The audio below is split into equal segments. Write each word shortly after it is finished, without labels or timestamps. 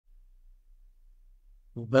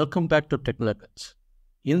Welcome back to Tech Nuggets.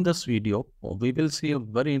 In this video, we will see a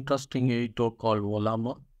very interesting AI tool called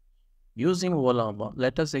Ollama. Using Ollama,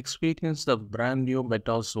 let us experience the brand new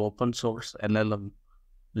Meta's open source LLM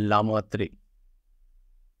Llama 3.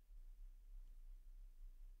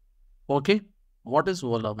 Okay, what is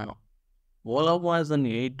Ollama? Ollama is an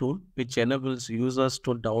AI tool which enables users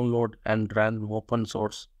to download and run open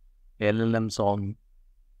source LLMs on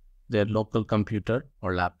their local computer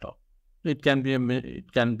or laptop. It can be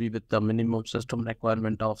with the minimum system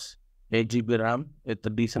requirement of 8 GB RAM with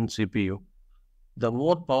a decent CPU. The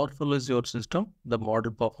more powerful is your system, the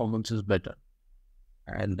model performance is better.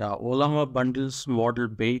 And Ollama bundles model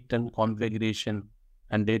weight and configuration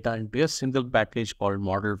and data into a single package called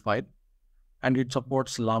Model File, and it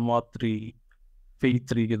supports Llama 3,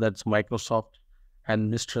 V3, that's Microsoft,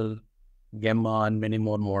 and Mistral, Gamma, and many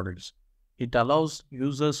more models. It allows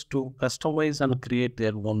users to customize and create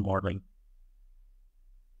their own model.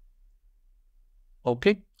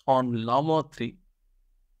 Okay, on Llama 3,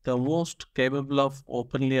 the most capable of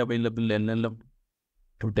openly available LLM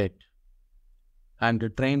to date,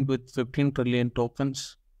 and trained with 15 trillion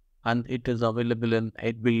tokens, and it is available in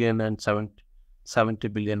 8 billion and 70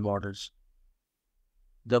 billion models.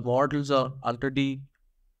 The models are already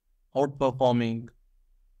outperforming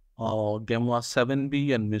Gamma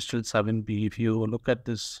 7B and Mistral 7B. If you look at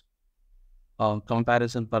this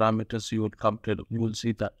comparison parameters, you will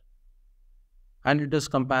see that. And it is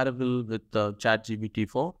comparable with ChatGPT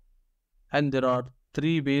 4. And there are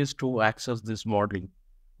three ways to access this modeling.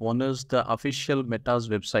 One is the official Meta's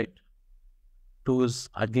website. Two is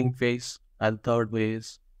Hugging Face. And third way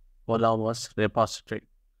is Ollama's repository.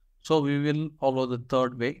 So we will follow the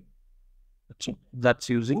third way. That's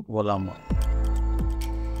using Ollama.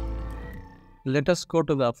 Let us go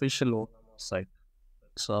to the official Ollama site.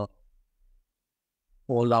 It's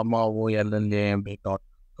ollama.com,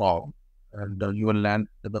 and you will land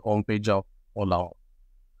at the homepage of Ollama.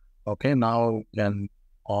 Okay, now you can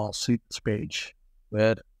see this page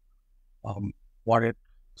where what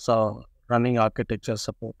it's running architecture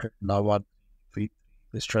supported Llama 3,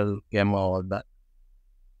 Mistral, Gamma, all that.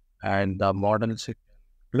 And the models you can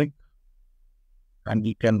click, and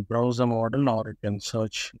you can browse the model or you can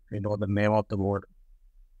search, the name of the model.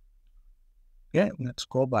 Okay, let's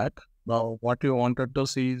go back. Now, what you wanted to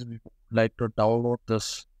see is we would like to download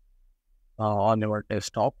this on your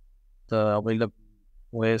desktop. The available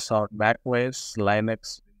OS are Mac OS,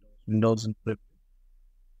 Linux, Windows, and Flip.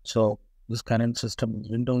 So this current system is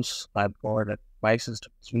Windows. I've got it. My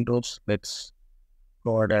system is Windows. Let's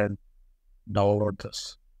go ahead and download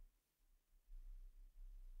this.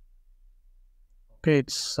 Okay,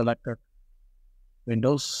 it's selected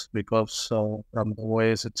Windows because from the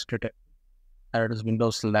OS it's detected. And it is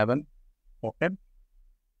Windows 11. Okay.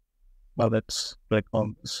 Now let's click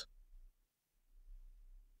on this.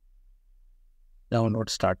 Download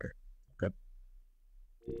started. Okay.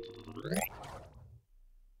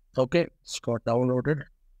 Okay, it's got downloaded.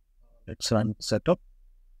 Let's run setup.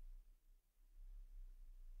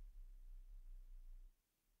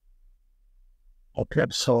 Okay,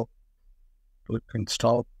 so click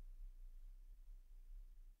install.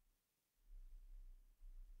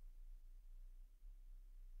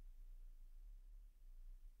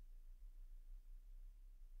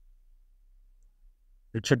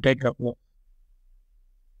 It should take a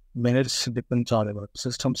minutes, depends on your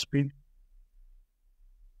system speed.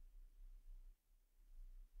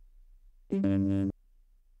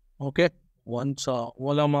 Okay, once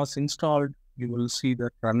Ollama is installed, you will see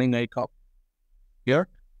the running icon here.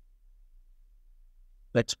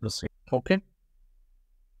 Let's proceed. Okay,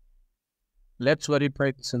 let's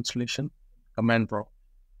verify this installation. Command prompt.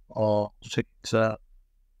 It's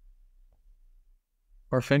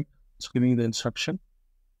perfect. It's giving the instruction.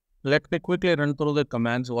 Let me quickly run through the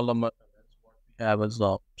commands. Ollama have as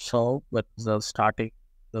serve with the starting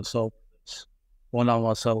the server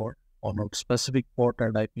Ollama server on a specific port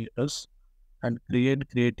and IP address, and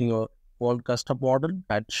creating a old custom model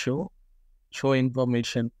and show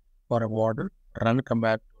information for a model, run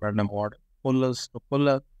command to run a model, pull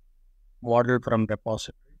a model from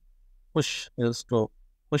repository, push is to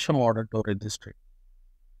push a model to registry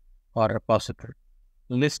or repository,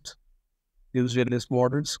 list gives you list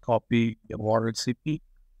models, copy your model CP,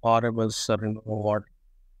 RMS remove model,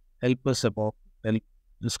 help us about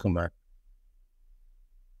this command.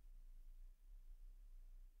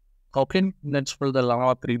 Okay, let's fill the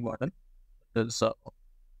Llama 3 model. There's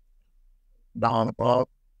down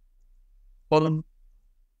column.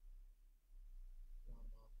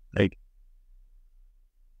 Like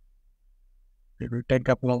it will take a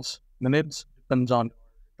couple of minutes, depends on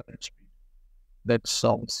internet speed. That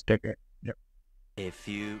sounds ticket. Yeah. A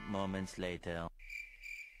few moments later.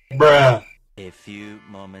 Bruh. A few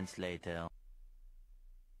moments later.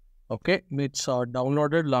 Okay, it's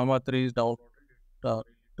downloaded. Llama 3 is downloaded.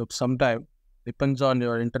 Took some time. Depends on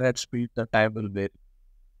your internet speed, the time will vary.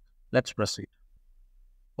 Let's proceed.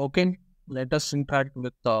 Okay, let us interact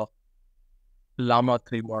with the Llama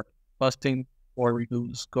 3 model. First thing what we do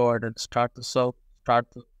is go ahead and start the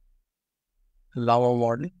Llama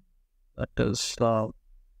model. That is Llama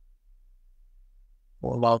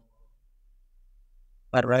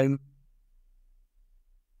arrive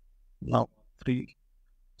Llama 3.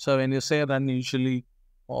 So when you say run, usually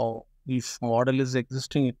if model is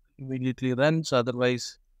existing, it immediately runs.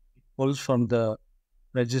 Otherwise, it pulls from the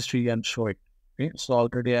registry and show it. Okay, so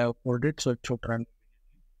already I have pulled it, so it should run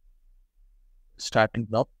starting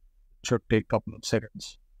now. It should take a couple of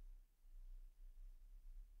seconds.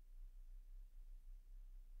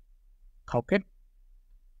 Okay,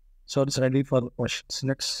 so it's ready for the questions.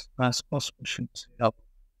 Let's ask first questions. Yeah.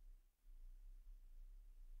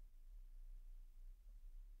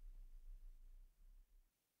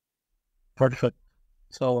 Perfect.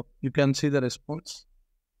 So you can see the response.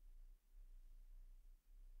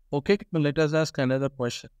 Okay, let us ask another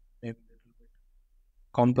question. Maybe a little bit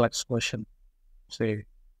complex question. Say,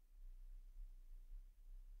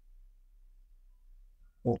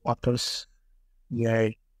 what is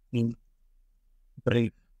AI in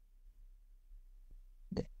brief?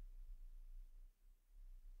 It's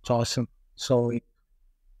awesome. So it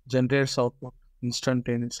generates output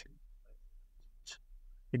instantaneously.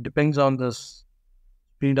 It depends on the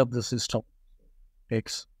speed of the system. It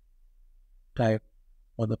takes time.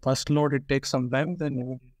 For the first load, it takes some time, then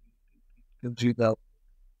it gives you the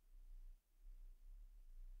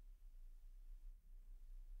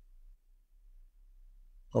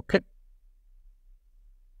okay.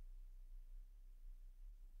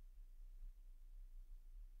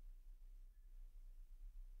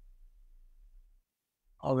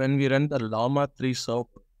 When we run the Llama 3 server,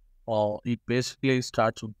 it basically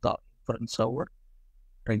starts with the inference server.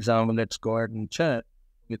 For example, let's go ahead and check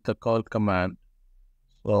with the call command.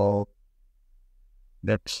 So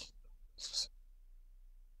let's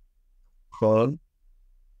call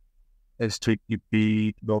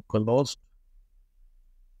http localhost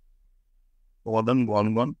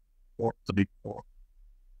 11434.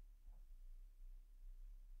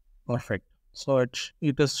 Perfect. So it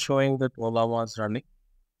is showing that Ollama is running.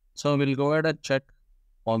 So we'll go ahead and check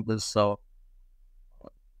on this.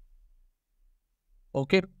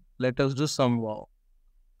 Okay, let us do some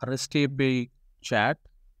REST API chat.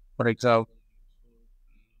 For example,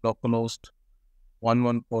 localhost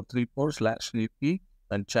 11434/VP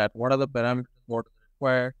and chat. What are the parameters? What is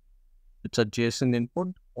required? It's a JSON input.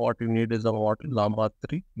 What you need is a Llama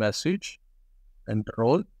 3 message and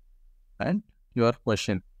role and your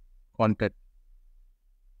question content,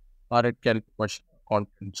 or it can be question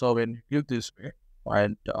content. So when you give this way,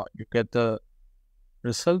 and you get the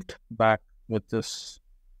result back with this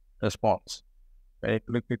response. When you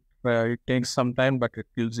click it, it takes some time, but it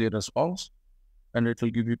gives you a response, and it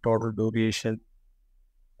will give you total duration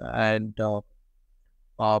and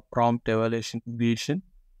prompt evaluation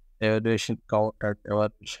count, and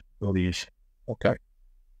evaluation duration. Okay,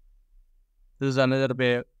 this is another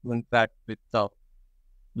way to interact with the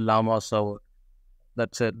Llama server.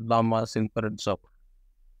 That's a Llama's inference server.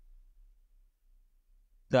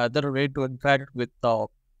 The other way to interact with the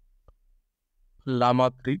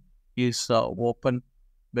Llama 3 is Open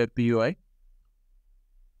WebUI.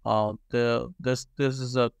 This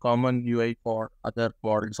is a common UI for other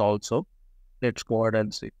models also. Let's go ahead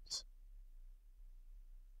and see this.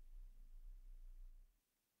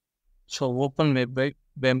 So Open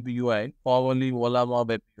WebUI, formerly Ollama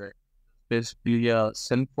WebUI, basically a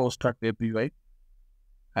self-hosted WebUI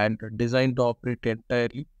and designed to operate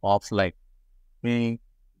entirely offline, meaning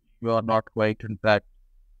you are not going to interact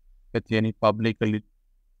with any public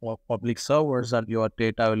servers, and your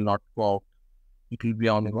data will not go out. It will be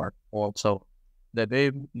on your also. The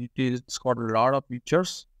way it is, it's got a lot of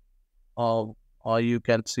features. Or you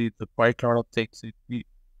can see the quite a lot of things.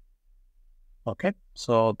 Okay,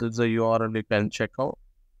 so this is a URL you can check out,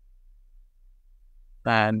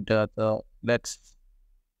 and the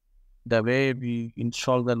way we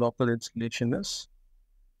install the local installation is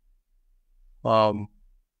the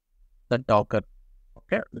Docker.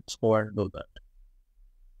 Okay, let's go and do that.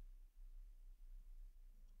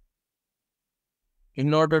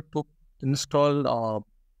 In order to install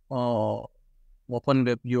Open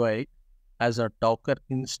WebUI as a Docker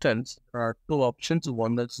instance, there are two options.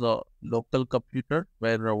 One is the local computer,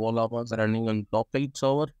 where Ollama is running on local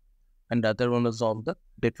server, and the other one is on the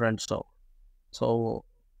different server. So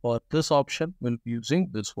for this option, we'll be using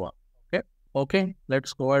this one. Okay,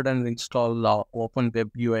 let's go ahead and install Open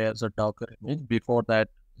WebUI as a Docker image. Before that,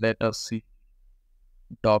 let us see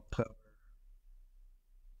Docker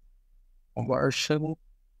version.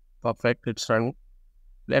 Perfect, it's running.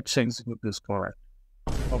 Let's execute this command.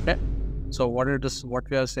 Okay, so what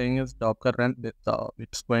we are saying is Docker run with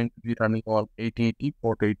it's going to be running on 8080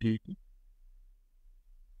 port 8080.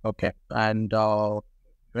 Okay, and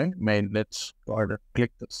main. Let's go ahead and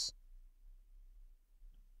click this.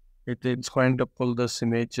 It's going to pull this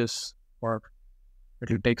images, or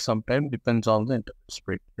it will take some time. Depends on the internet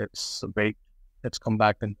speed. Let's wait. Let's come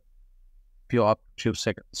back in few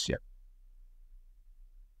seconds. Yeah.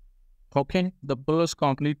 Okay, the pull is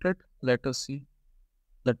completed. Let us see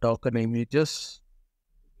the Docker images.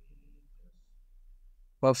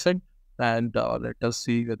 Perfect. And let us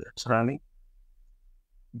see whether it's running.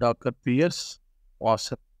 Docker PS.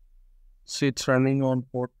 Awesome. See, it's running on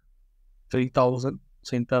port 3000.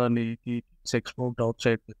 It's internally it's exported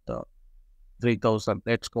outside with 3000.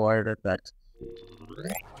 Let's go ahead and access.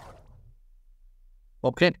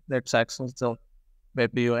 Okay, let's access the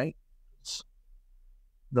WebUI.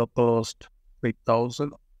 The post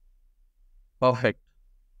 3000. Perfect.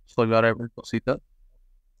 So you are able to see that.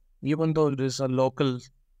 Even though it is a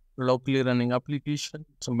locally running application,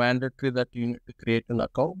 it's mandatory that you need to create an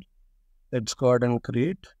account. Let's go ahead and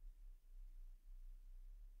create.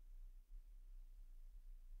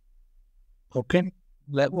 Okay,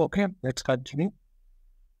 let's continue.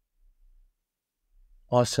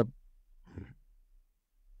 Awesome.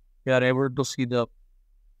 We are able to see there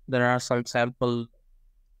are some sample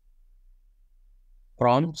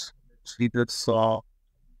prompts. See this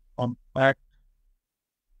compact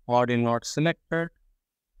audio not selected.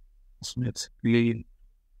 So basically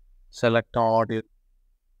select audio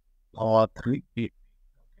Llama3. We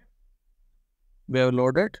have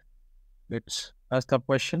loaded. Let's ask the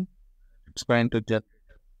question. It's going to generate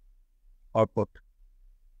output.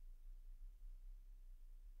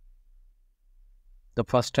 The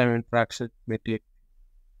first time interaction may take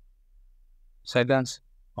seconds.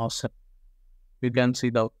 Awesome. We can see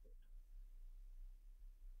the output.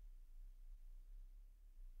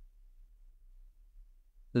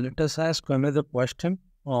 Let us ask another question.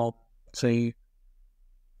 Say,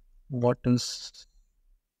 what is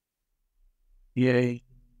AI?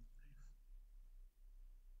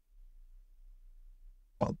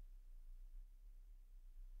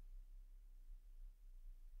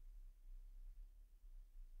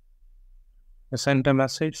 Send a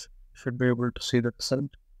message, should be able to see the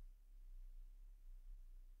result.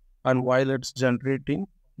 And while it's generating,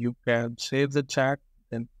 you can save the chat,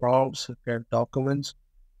 then prompts, you can documents,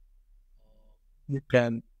 you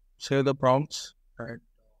can save the prompts, and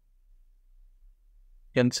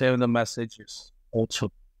you can save the messages also.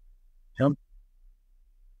 Yep.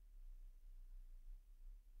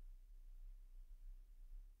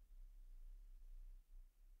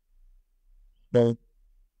 So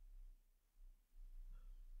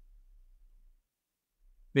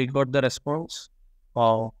we got the response.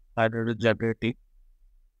 Added a generating.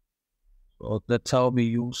 So that's how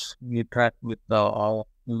we interact with the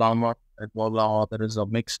Llama and Ollama. There is a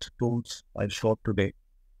mixed tools I showed today.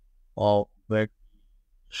 Where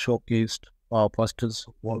showcased first is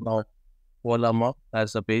Ollama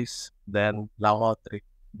as a base, then Llama 3,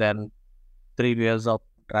 then 3 layers of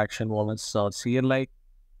interaction. One is CLI,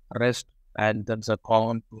 REST, and there's a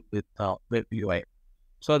common tool with WebUI.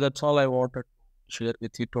 So that's all I wanted to share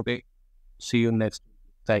with you today. See you next.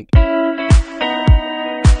 Thank you.